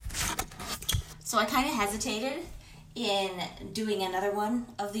So I kind of hesitated in doing another one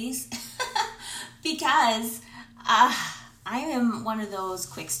of these because I am one of those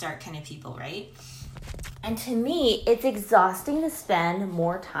quick start kind of people, right? And to me, it's exhausting to spend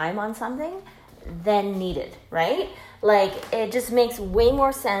more time on something than needed, right? Like, it just makes way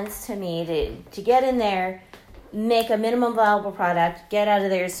more sense to me to get in there, make a minimum viable product, get out of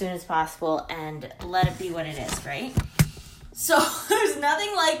there as soon as possible, and let it be what it is, right? So there's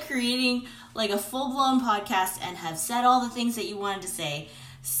nothing like creating like a full-blown podcast and have said all the things that you wanted to say,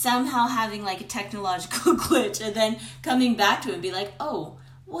 somehow having like a technological glitch, and then coming back to it and be like, oh,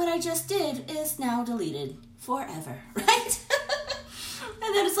 what I just did is now deleted forever, right?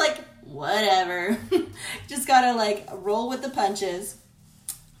 And then it's like, whatever. Just gotta like roll with the punches.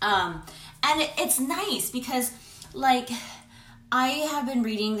 And it's nice because like I have been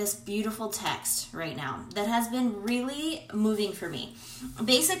reading this beautiful text right now that has been really moving for me.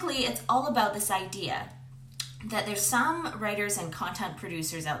 Basically, it's all about this idea that there's some writers and content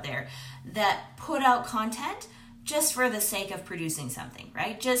producers out there that put out content just for the sake of producing something,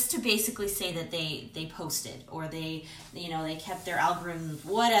 right? Just to basically say that they posted, or they kept their algorithms,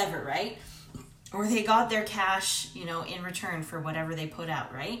 whatever, right? Or they got their cash, in return for whatever they put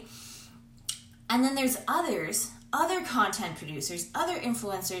out, right? And then there's other content producers, other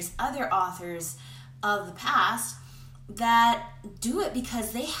influencers, other authors of the past that do it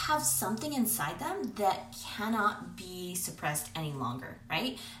because they have something inside them that cannot be suppressed any longer,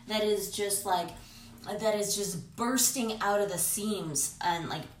 right? That is just bursting out of the seams and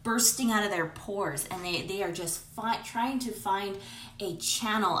like bursting out of their pores, and they are just trying to find a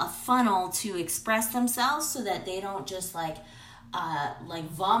channel, a funnel to express themselves so that they don't just like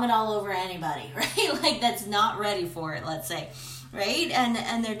vomit all over anybody, right? Like that's not ready for it, let's say, right?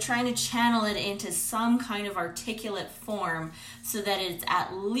 And they're trying to channel it into some kind of articulate form so that it's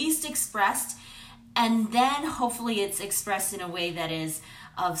at least expressed, and then hopefully it's expressed in a way that is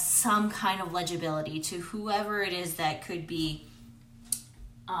of some kind of legibility to whoever it is that could be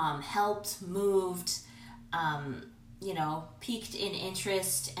helped, moved, piqued in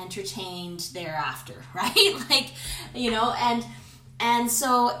interest, entertained thereafter, right? And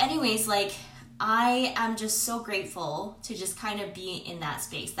so anyways, like I am just so grateful to just kind of be in that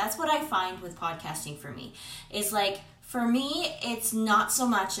space. That's what I find with podcasting for me. It's like, for me, it's not so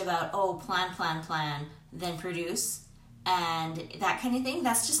much about, plan, then produce and that kind of thing.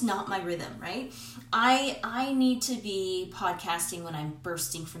 That's just not my rhythm, right? I need to be podcasting when I'm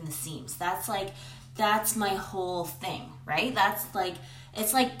bursting from the seams. That's my whole thing, right?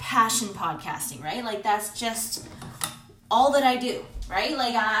 It's like passion podcasting, right? Like that's just all that I do, right?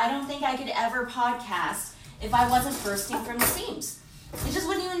 Like I don't think I could ever podcast if I wasn't bursting from the seams. It just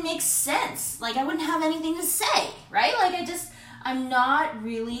wouldn't even make sense. Like I wouldn't have anything to say, right? Like I'm not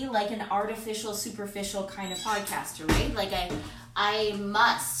really like an artificial, superficial kind of podcaster, right? Like I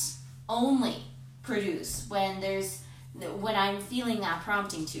must only produce when I'm feeling that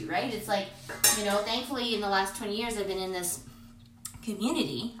prompting to, right? It's like, thankfully in the last 20 years I've been in this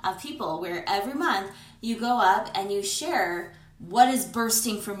community of people where every month you go up and you share what is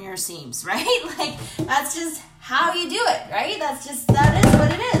bursting from your seams, right? Like that's just how you do it, right? That is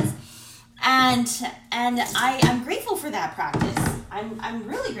what it is. And I'm grateful for that practice. I'm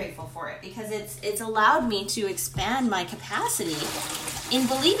really grateful for it because it's allowed me to expand my capacity in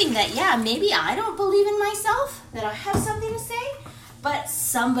believing that, yeah, maybe I don't believe in myself, that I have something to say, but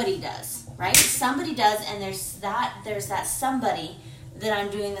somebody does, right? Somebody does, and there's that somebody that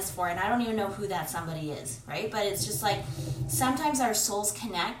I'm doing this for, and I don't even know who that somebody is, right? But it's just like sometimes our souls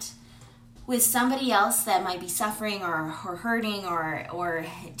connect with somebody else that might be suffering or hurting or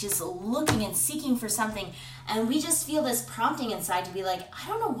just looking and seeking for something, and we just feel this prompting inside to be like, I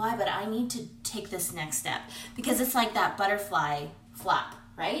don't know why, but I need to take this next step, because it's like that butterfly flap,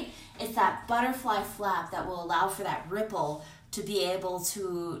 right? It's that butterfly flap that will allow for that ripple to be able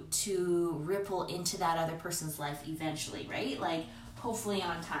to ripple into that other person's life eventually, right? Like hopefully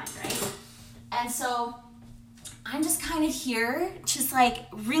on time, right? And so I'm just kind of here, just like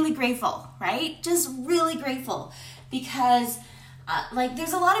really grateful, right? Just really grateful because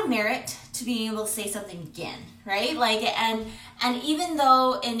there's a lot of merit to being able to say something again, right? Like, and even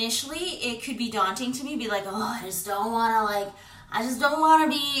though initially it could be daunting to me, be like, oh, I just don't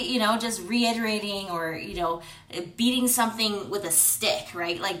want to be, just reiterating or, beating something with a stick,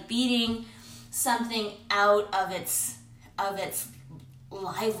 right? Like beating something out of its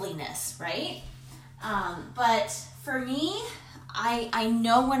liveliness, right? But for me, I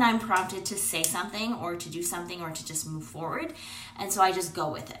know when I'm prompted to say something or to do something or to just move forward. And so I just go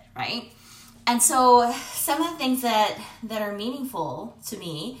with it, right? And so some of the things that are meaningful to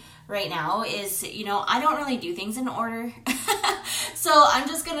me right now is, I don't really do things in order. So I'm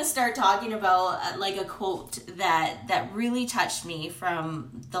just going to start talking about like a quote that really touched me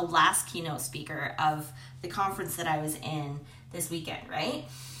from the last keynote speaker of the conference that I was in this weekend, right?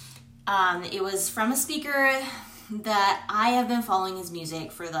 It was from a speaker that I have been following his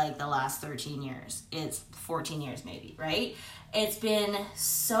music for like the last 13 years. It's 14 years maybe, right? It's been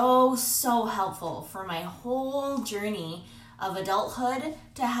so helpful for my whole journey of adulthood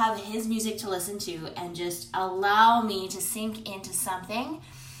to have his music to listen to and just allow me to sink into something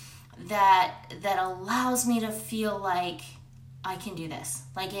that allows me to feel like I can do this.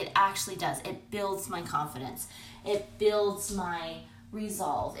 Like it actually does. It builds my confidence. It builds my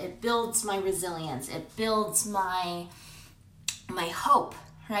resolve. It builds my resilience. It builds my hope,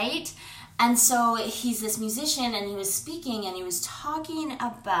 right? And so he's this musician, and he was speaking, and he was talking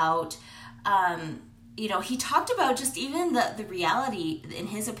about, he talked about just even the reality, in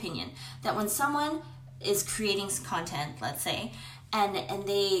his opinion, that when someone is creating content, let's say, and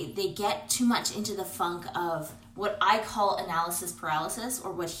they get too much into the funk of what I call analysis paralysis,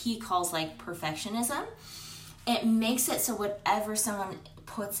 or what he calls like perfectionism, it makes it so whatever someone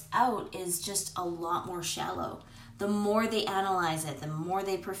puts out is just a lot more shallow. The more they analyze it, the more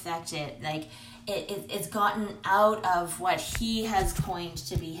they perfect it, like it's gotten out of what he has coined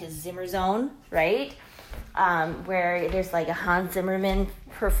to be his Zimmer zone, right? Where there's like a Hans Zimmerman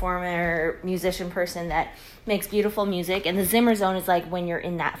performer, musician person that makes beautiful music. And the Zimmer zone is like when you're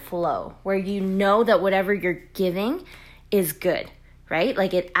in that flow, where you know that whatever you're giving is good, right?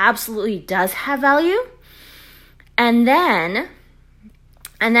 Like it absolutely does have value. And then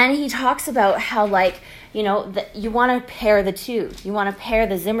he talks about how you want to pair the two. You want to pair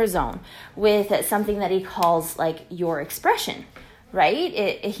the Zimmer zone with something that he calls like your expression,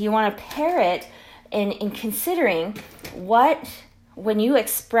 right? You want to pair it in considering when you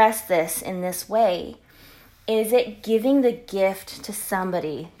express this in this way, is it giving the gift to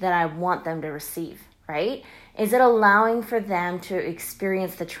somebody that I want them to receive, right? Is it allowing for them to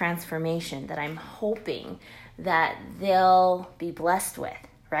experience the transformation that I'm hoping that they'll be blessed with,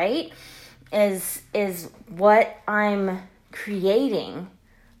 right? Is what I'm creating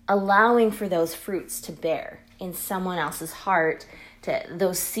allowing for those fruits to bear in someone else's heart, to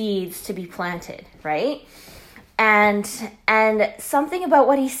those seeds to be planted, right? And something about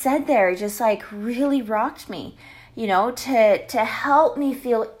what he said there just like really rocked me, to help me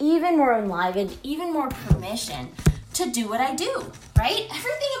feel even more enlivened, even more permission to do what I do, right?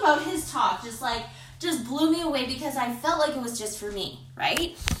 Everything about his talk just blew me away, because I felt like it was just for me,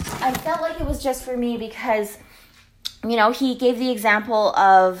 right? I felt like it was just for me because, he gave the example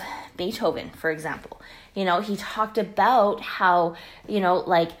of Beethoven, for example. He talked about how,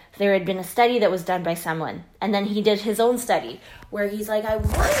 there had been a study that was done by someone, and then he did his own study where he's like, I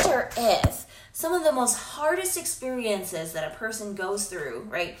wonder if some of the most hardest experiences that a person goes through,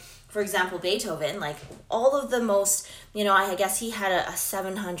 right? For example, Beethoven, like all of the most, I guess he had a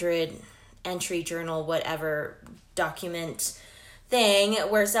 700 entry journal, whatever document thing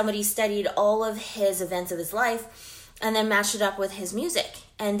where somebody studied all of his events of his life and then matched it up with his music.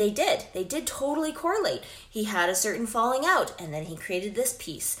 And they did totally correlate. He had a certain falling out, and then he created this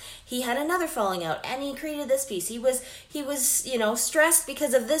piece. He had another falling out, and he created this piece. He was stressed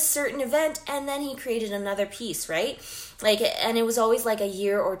because of this certain event, and then he created another piece, right? And it was always like a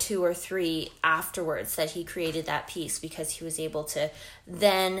year or 2 or 3 afterwards that he created that piece, because he was able to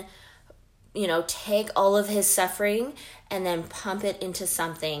then take all of his suffering and then pump it into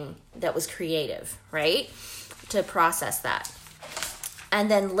something that was creative, right? To process that. And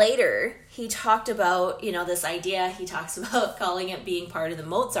then later, he talked about, this idea, he talks about calling it being part of the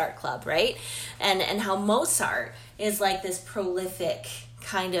Mozart club, right? And how Mozart is like this prolific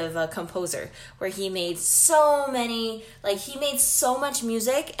kind of a composer, where he made so much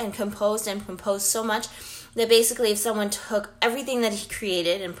music and composed so much that basically if someone took everything that he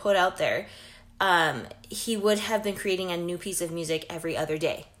created and put out there, he would have been creating a new piece of music every other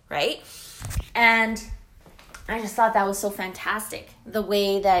day, right? And I just thought that was so fantastic, the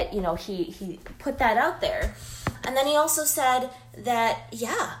way that, he put that out there. And then he also said that,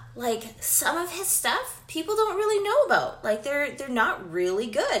 some of his stuff people don't really know about. Like, they're not really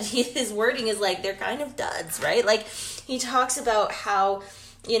good. His wording is like, they're kind of duds, right? Like, he talks about how,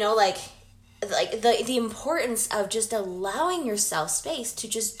 the importance of just allowing yourself space to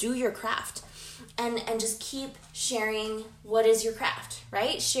just do your craft. and just keep sharing what is your craft,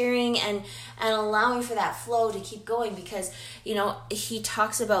 right? Sharing and allowing for that flow to keep going, because, you know, he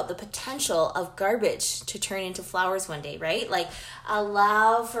talks about the potential of garbage to turn into flowers one day, right? Like,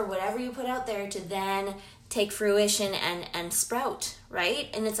 allow for whatever you put out there to then take fruition and sprout,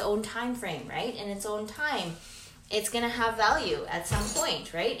 right? In its own time frame, right? In its own time. It's going to have value at some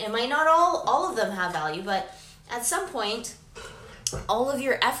point, right? It might not all of them have value, but at some point, all of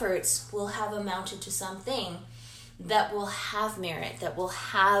your efforts will have amounted to something that will have merit, that will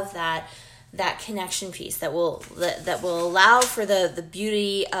have that connection piece, that will allow for the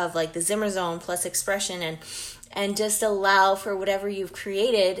beauty of like the Zimmer zone plus expression, and just allow for whatever you've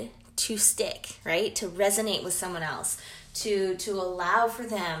created to stick, right? To resonate with someone else, to allow for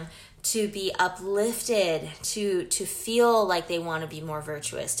them to be uplifted, to feel like they want to be more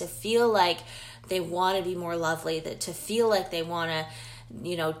virtuous, to feel like they want to be more lovely, to feel like they want to,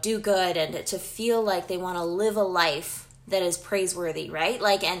 you know, do good, and to feel like they want to live a life that is praiseworthy, right?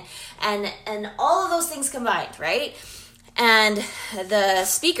 Like, and all of those things combined, right? And the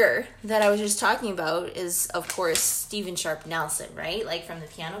speaker that I was just talking about is, of course, Stephen Sharp Nelson, right? Like, from the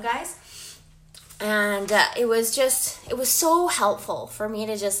Piano Guys. And it was so helpful for me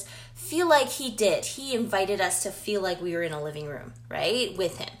to just feel like he invited us to feel like we were in a living room, right,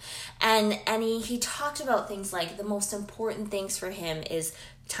 with him. And he talked about things like the most important things for him is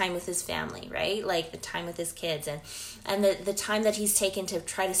time with his family, right? Like the time with his kids, and the time that he's taken to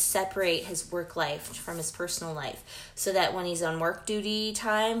try to separate his work life from his personal life, so that when he's on work duty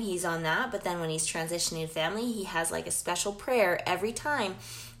time, he's on that, but then when he's transitioning to family, he has like a special prayer every time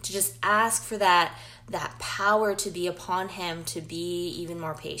to just ask for that power to be upon him, to be even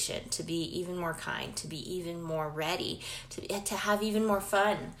more patient, to be even more kind, to be even more ready, to have even more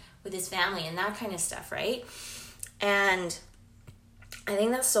fun with his family and that kind of stuff, right? And I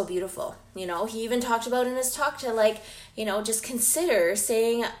think that's so beautiful. You know, he even talked about in his talk to, like, you know, just consider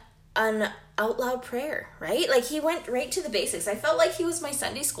saying an out loud prayer, right? Like, he went right to the basics. I felt like he was my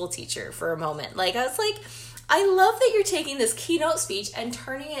Sunday school teacher for a moment. Like, I was like, I love that you're taking this keynote speech and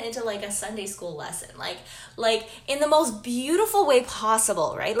turning it into like a Sunday school lesson, like in the most beautiful way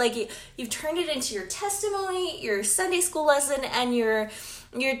possible, right? Like, you've turned it into your testimony, your Sunday school lesson, and you're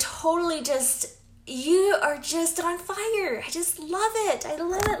totally just, you are just on fire. I just love it. I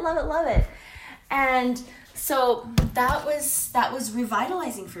love it, love it, love it. And so that was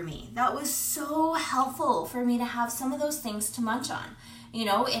revitalizing for me. That was so helpful for me to have some of those things to munch on. You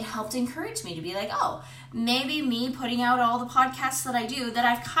know, it helped encourage me to be like, oh, maybe me putting out all the podcasts that I do that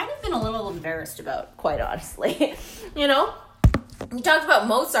I've kind of been a little embarrassed about, quite honestly. You know, we talked about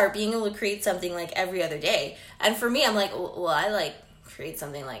Mozart being able to create something like every other day. And for me, I'm like, well, I like create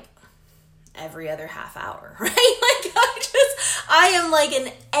something like every other half hour, right? Like, I am like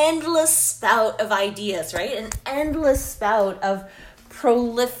an endless spout of ideas, right? An endless spout of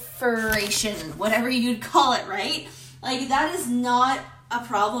proliferation, whatever you'd call it, right? Like, that is not a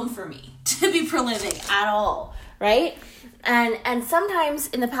problem for me to be prolific at all, right? And sometimes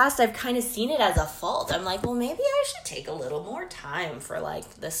in the past I've kind of seen it as a fault. I'm like, well, maybe I should take a little more time for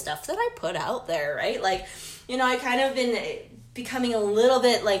like the stuff that I put out there, right? Like, you know, I kind of been becoming a little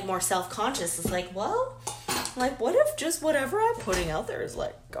bit like more self-conscious. It's like, well, like, what if just whatever I'm putting out there is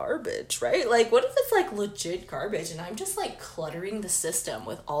like garbage, right? Like, what if it's like legit garbage and I'm just like cluttering the system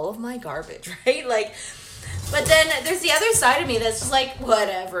with all of my garbage, right? Like, but then there's the other side of me that's just like,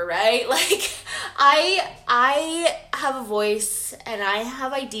 whatever, right? Like, I have a voice and I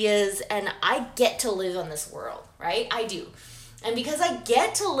have ideas and I get to live on this world, right? I do. And because I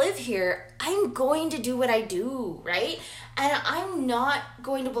get to live here, I'm going to do what I do, right? And I'm not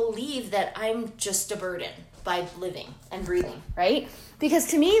going to believe that I'm just a burden by living and breathing, right? Because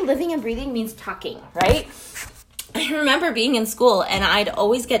to me, living and breathing means talking, right? I remember being in school and I'd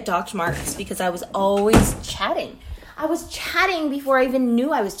always get docked marks because I was always chatting. I was chatting before I even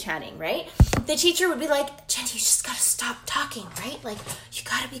knew I was chatting, right? The teacher would be like, Jenny, you just gotta stop talking, right? Like, you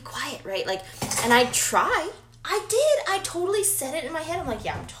gotta be quiet, right? Like, and I'd try. I did. I totally said it in my head. I'm like,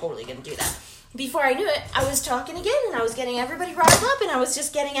 yeah, I'm totally gonna do that. Before I knew it, I was talking again and I was getting everybody riled up and I was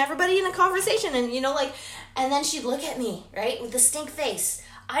just getting everybody in a conversation and, you know, like, and then she'd look at me, right, with the stink face.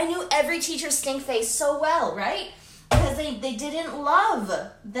 I knew every teacher's stink face so well, right? Because they didn't love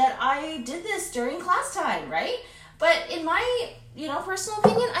that I did this during class time, right? But in my, you know, personal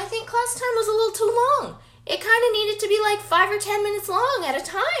opinion, I think class time was a little too long. It kind of needed to be like 5 or 10 minutes long at a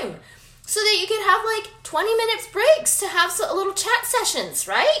time so that you could have like 20 minutes breaks to have a little chat sessions,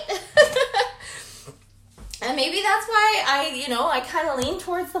 right? And maybe that's why I kind of lean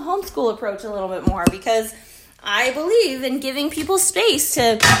towards the homeschool approach a little bit more, because I believe in giving people space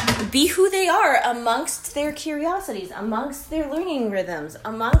to be who they are amongst their curiosities, amongst their learning rhythms,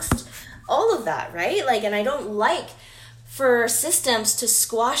 amongst all of that, right? Like, and I don't like for systems to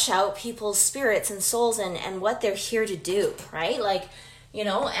squash out people's spirits and souls and what they're here to do, right? Like, you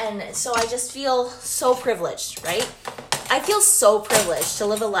know, and so I just feel so privileged, right? I feel so privileged to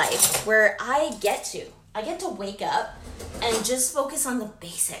live a life where I get to wake up and just focus on the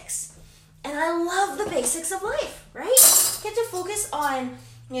basics. And I love the basics of life, right? Get to focus on,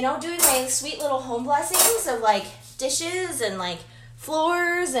 you know, doing my sweet little home blessings of like dishes and like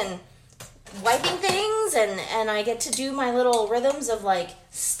floors and wiping things, and I get to do my little rhythms of like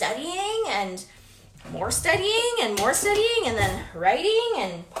studying and more studying and more studying and then writing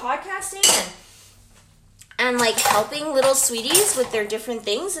and podcasting and like helping little sweeties with their different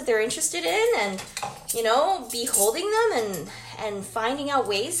things that they're interested in, and, you know, beholding them and finding out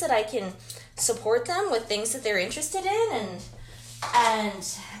ways that I can support them with things that they're interested in,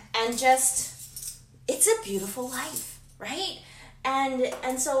 and just, it's a beautiful life, right?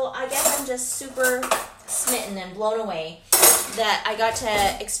 And so I guess I'm just super smitten and blown away that I got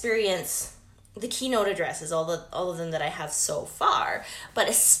to experience the keynote addresses, all of them that I have so far, but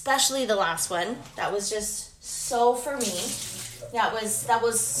especially the last one. That was just so, for me, that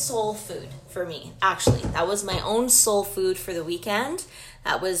was soul food for me. Actually, that was my own soul food for the weekend.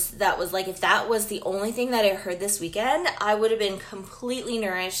 That was like, if that was the only thing that I heard this weekend, I would have been completely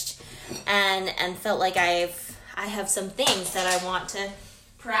nourished and felt like I have some things that I want to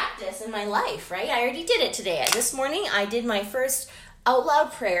practice in my life, right? I already did it today. This morning, I did my first out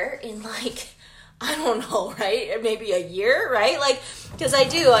loud prayer in like, I don't know, right? Maybe a year, right? Like, because I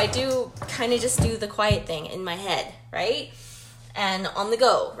do kind of just do the quiet thing in my head, right? And on the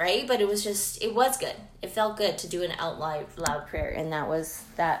go, right? But it was good. It felt good to do an out loud prayer. And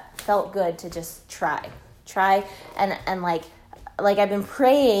that felt good to just try. And like I've been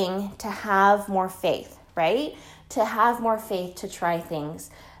praying to have more faith, right? To have more faith to try things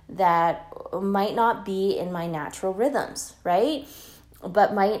that might not be in my natural rhythms, right?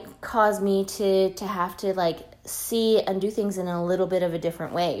 But might cause me to have to like see and do things in a little bit of a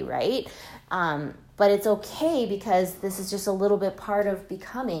different way, right? But it's okay, because this is just a little bit part of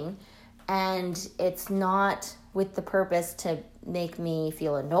becoming, and it's not with the purpose to make me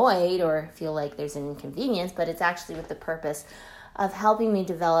feel annoyed or feel like there's an inconvenience, but it's actually with the purpose of helping me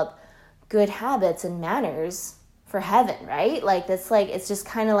develop good habits and manners for heaven, right? Like it's just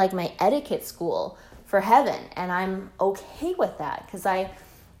kind of like my etiquette school for heaven, and I'm okay with that, because I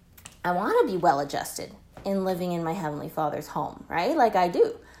want to be well adjusted in living in my Heavenly Father's home, right? Like I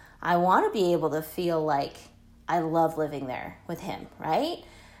do. I want to be able to feel like I love living there with Him, right?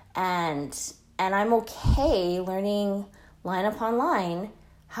 And I'm okay learning line upon line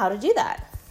how to do that.